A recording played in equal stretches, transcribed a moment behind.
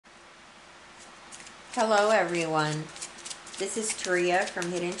Hello everyone, this is Taria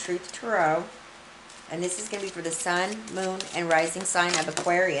from Hidden Truth Tarot, and this is going to be for the Sun, Moon, and Rising sign of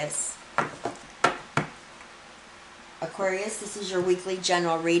Aquarius. Aquarius, this is your weekly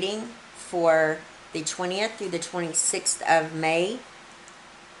general reading for the 20th through the 26th of May,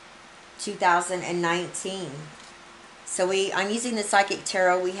 2019. So I'm using the Psychic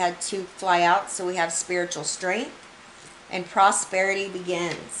Tarot. We had two fly out, so we have spiritual strength and prosperity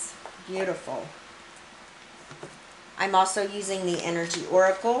begins. Beautiful. I'm also using the Energy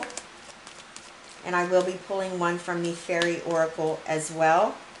Oracle, and I will be pulling one from the Fairy Oracle as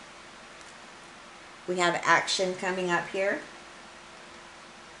well. We have action coming up here.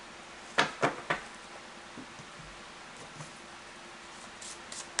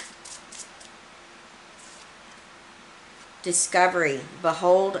 Discovery.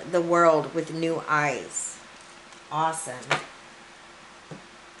 Behold the world with new eyes. Awesome.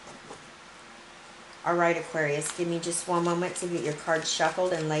 Alright, Aquarius, give me just one moment to get your cards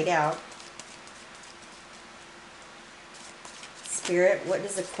shuffled and laid out. Spirit, what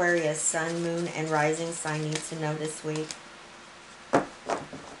does Aquarius, Sun, Moon, and Rising sign need to know this week?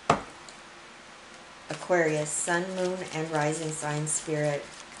 Aquarius, Sun, Moon, and Rising sign, Spirit.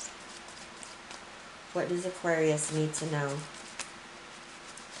 What does Aquarius need to know?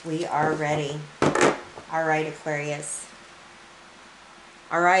 We are ready. Alright, Aquarius.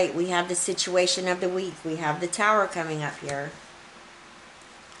 Alright, we have the situation of the week. We have the Tower coming up here.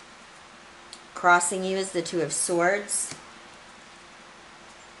 Crossing you is the Two of Swords.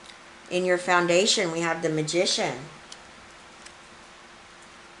 In your foundation, we have the Magician.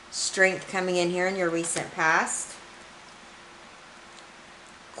 Strength coming in here in your recent past.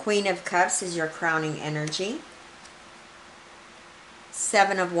 Queen of Cups is your crowning energy.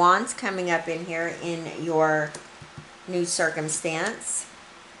 Seven of Wands coming up in here in your new circumstance.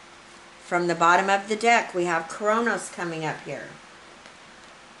 From the bottom of the deck, we have Kronos coming up here.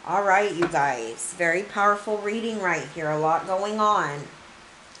 All right, you guys. Very powerful reading right here. A lot going on.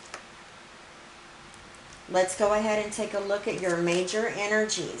 Let's go ahead and take a look at your major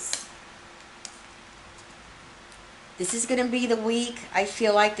energies. This is going to be the week, I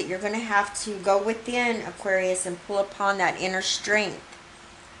feel like, that you're going to have to go within, Aquarius, and pull upon that inner strength.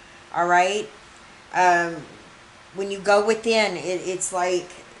 All right? When you go within, it's like,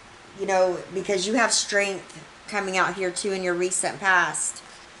 you know, because you have strength coming out here too in your recent past.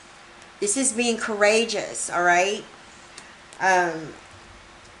 This is being courageous, all right?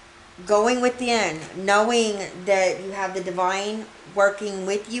 Going within, knowing that you have the divine working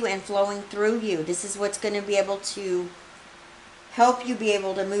with you and flowing through you. This is what's going to be able to help you be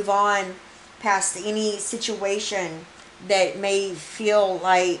able to move on past any situation that may feel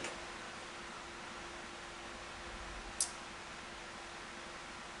like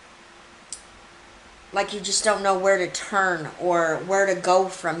you just don't know where to turn or where to go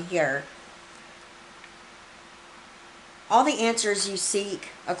from here. All the answers you seek,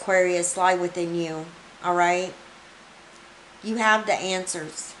 Aquarius, lie within you, all right? You have the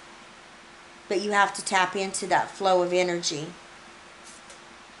answers, but you have to tap into that flow of energy.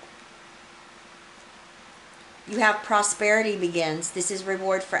 You have prosperity begins. This is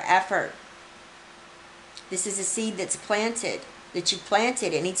reward for effort. This is a seed that's planted, that you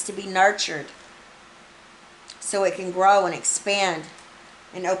planted. It needs to be nurtured so it can grow and expand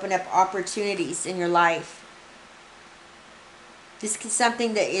and open up opportunities in your life. This is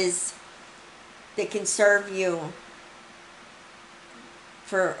something that can serve you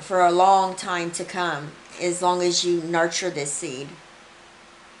for a long time to come, as long as you nurture this seed.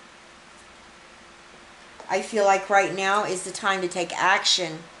 I feel like right now is the time to take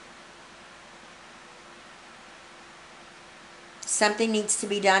action. Something needs to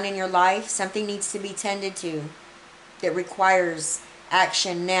be done in your life. Something needs to be tended to that requires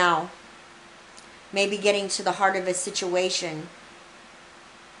action now. Maybe getting to the heart of a situation.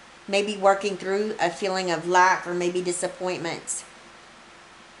 Maybe working through a feeling of lack or maybe disappointment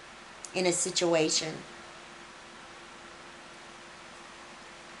in a situation.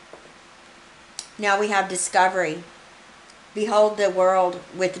 Now we have discovery. Behold the world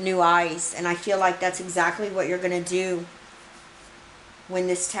with new eyes. And I feel like that's exactly what you're going to do when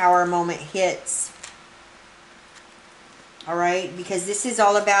this Tower moment hits. Alright? Because this is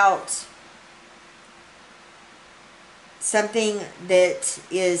all about something that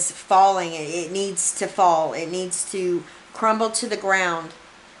is falling. It needs to fall. It needs to crumble to the ground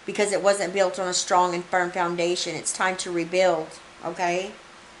because it wasn't built on a strong and firm foundation. It's time to rebuild. Okay?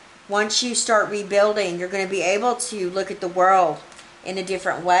 Once you start rebuilding, you're going to be able to look at the world in a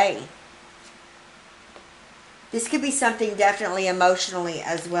different way. This could be something definitely emotionally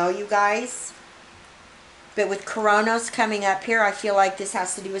as well, you guys. But with Coronos coming up here, I feel like this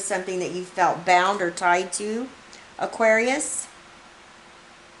has to do with something that you felt bound or tied to, Aquarius.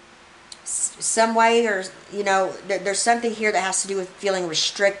 Some way, or, you know, there's something here that has to do with feeling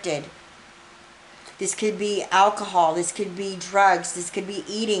restricted. This could be alcohol. This could be drugs. This could be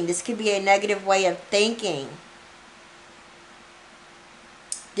eating. This could be a negative way of thinking.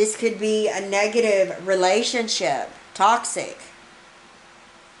 This could be a negative relationship. Toxic.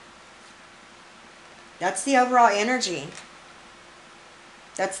 That's the overall energy.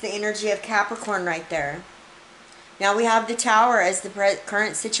 That's the energy of Capricorn right there. Now we have the Tower as the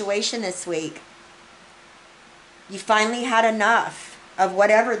current situation this week. You finally had enough of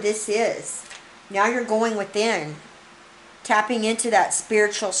whatever this is. Now you're going within. Tapping into that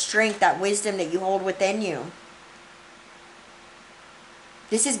spiritual strength, that wisdom that you hold within you.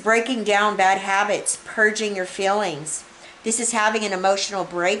 This is breaking down bad habits, purging your feelings. This is having an emotional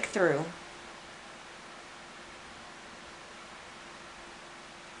breakthrough.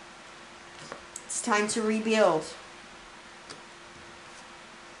 It's time to rebuild.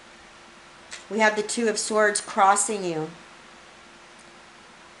 We have the Two of Swords crossing you.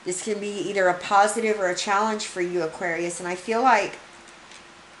 This can be either a positive or a challenge for you, Aquarius. And I feel like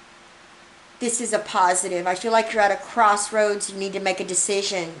this is a positive. I feel like you're at a crossroads. You need to make a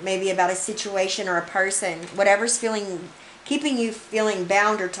decision, maybe about a situation or a person. Whatever's keeping you feeling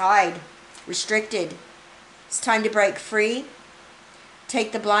bound or tied, restricted. It's time to break free.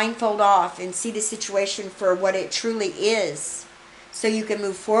 Take the blindfold off and see the situation for what it truly is, so you can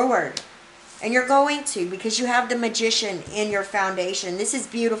move forward. And you're going to, because you have the Magician in your foundation. This is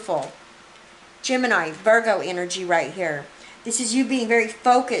beautiful. Gemini, Virgo energy right here. This is you being very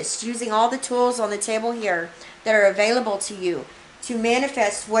focused, using all the tools on the table here that are available to you to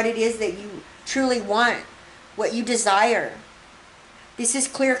manifest what it is that you truly want, what you desire. This is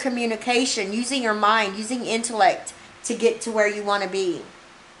clear communication, using your mind, using intellect to get to where you want to be.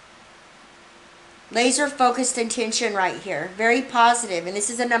 Laser focused intention right here. Very positive. And this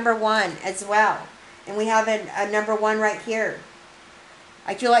is a number 1 as well. And we have a number 1 right here.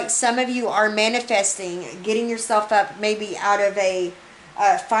 I feel like some of you are manifesting, getting yourself up maybe out of a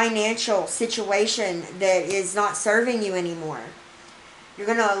financial situation that is not serving you anymore. You're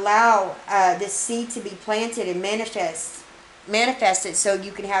going to allow this seed to be planted and manifest it so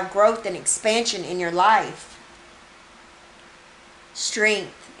you can have growth and expansion in your life.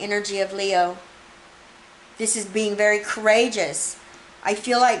 Strength, energy of Leo. This is being very courageous. I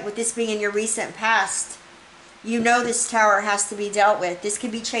feel like with this being in your recent past, you know this Tower has to be dealt with. This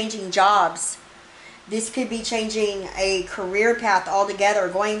could be changing jobs. This could be changing a career path altogether,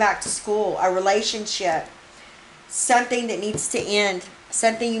 going back to school, a relationship, something that needs to end,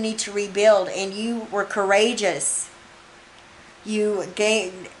 something you need to rebuild, and you were courageous. You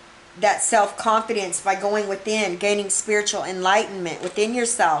gained that self-confidence by going within, gaining spiritual enlightenment within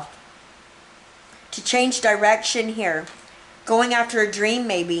yourself. To change direction here. Going after a dream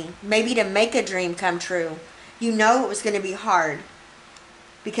maybe to make a dream come true. You know it was going to be hard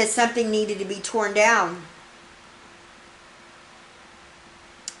because something needed to be torn down.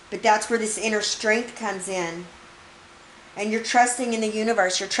 But that's where this inner strength comes in. And you're trusting in the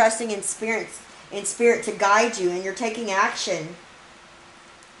universe. You're trusting in spirit to guide you, and you're taking action.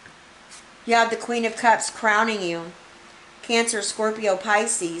 You have the Queen of Cups crowning you. Cancer, Scorpio,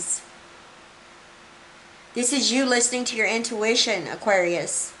 Pisces. This is you listening to your intuition,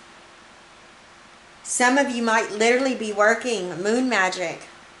 Aquarius. Some of you might literally be working moon magic,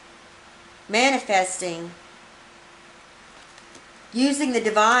 manifesting, using the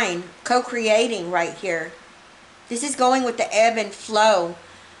divine, co-creating right here. This is going with the ebb and flow,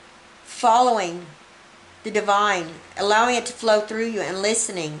 following the divine, allowing it to flow through you and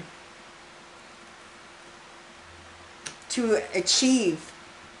listening to achieve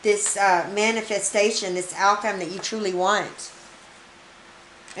this manifestation, this outcome that you truly want.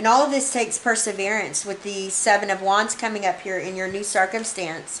 And all of this takes perseverance with the Seven of Wands coming up here in your new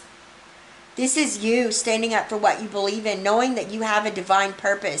circumstance. This is you standing up for what you believe in, knowing that you have a divine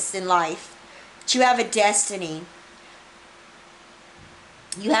purpose in life, that you have a destiny.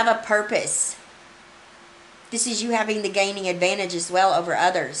 You have a purpose. This is you having the gaining advantage as well over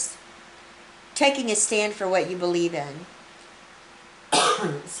others. Taking a stand for what you believe in.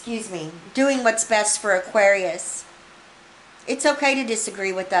 Excuse me. Doing what's best for Aquarius. It's okay to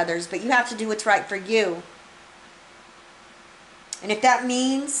disagree with others, but you have to do what's right for you. And if that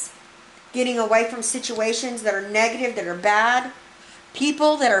means getting away from situations that are negative, that are bad,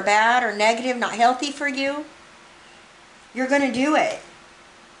 people that are bad or negative, not healthy for you, you're going to do it.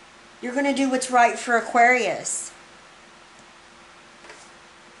 You're going to do what's right for Aquarius.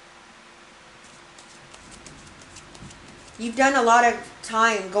 You've done a lot of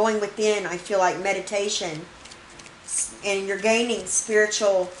time going within, I feel like, meditation. And you're gaining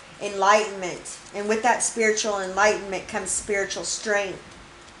spiritual enlightenment. And with that spiritual enlightenment comes spiritual strength.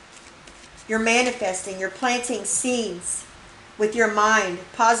 You're manifesting. You're planting seeds with your mind.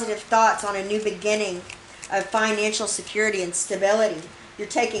 Positive thoughts on a new beginning of financial security and stability. You're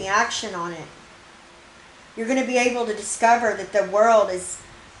taking action on it. You're going to be able to discover that the world is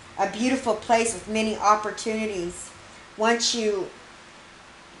a beautiful place with many opportunities. Once you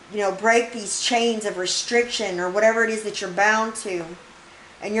break these chains of restriction or whatever it is that you're bound to,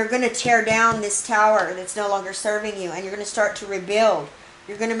 and you're going to tear down this tower that's no longer serving you, and you're going to start to rebuild.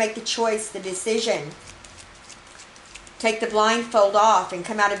 You're going to make the choice, the decision. Take the blindfold off and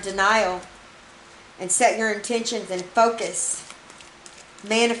come out of denial and set your intentions and focus.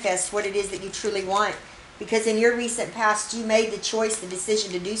 Manifest what it is that you truly want. Because in your recent past, you made the choice, the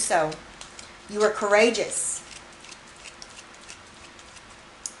decision to do so. You were courageous.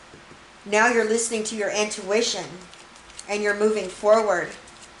 Now you're listening to your intuition and you're moving forward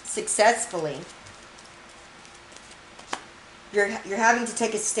successfully. You're having to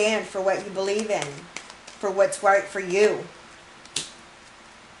take a stand for what you believe in, for what's right for you.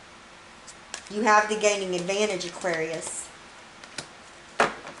 You have the gaining advantage, Aquarius.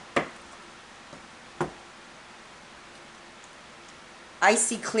 I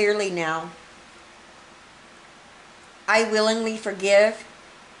see clearly now. I willingly forgive.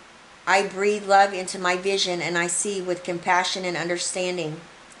 I breathe love into my vision and I see with compassion and understanding.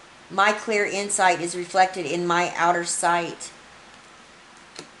 My clear insight is reflected in my outer sight.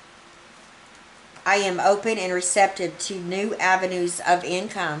 I am open and receptive to new avenues of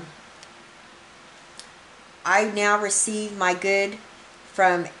income. I now receive my good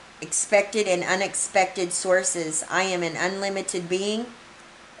from expected and unexpected sources. I am an unlimited being,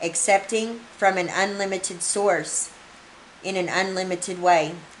 accepting from an unlimited source in an unlimited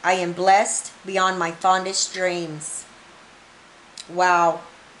way. I am blessed beyond my fondest dreams. Wow.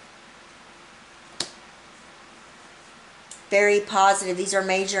 Very positive. These are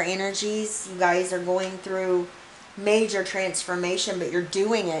major energies. You guys are going through major transformation, but you're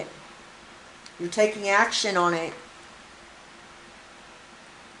doing it. You're taking action on it.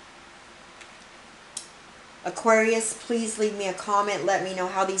 Aquarius, please leave me a comment. Let me know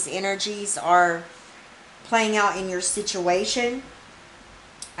how these energies are playing out in your situation.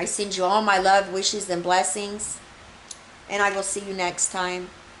 I send you all my love, wishes, and blessings. And I will see you next time.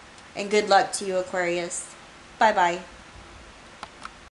 And good luck to you, Aquarius. Bye-bye.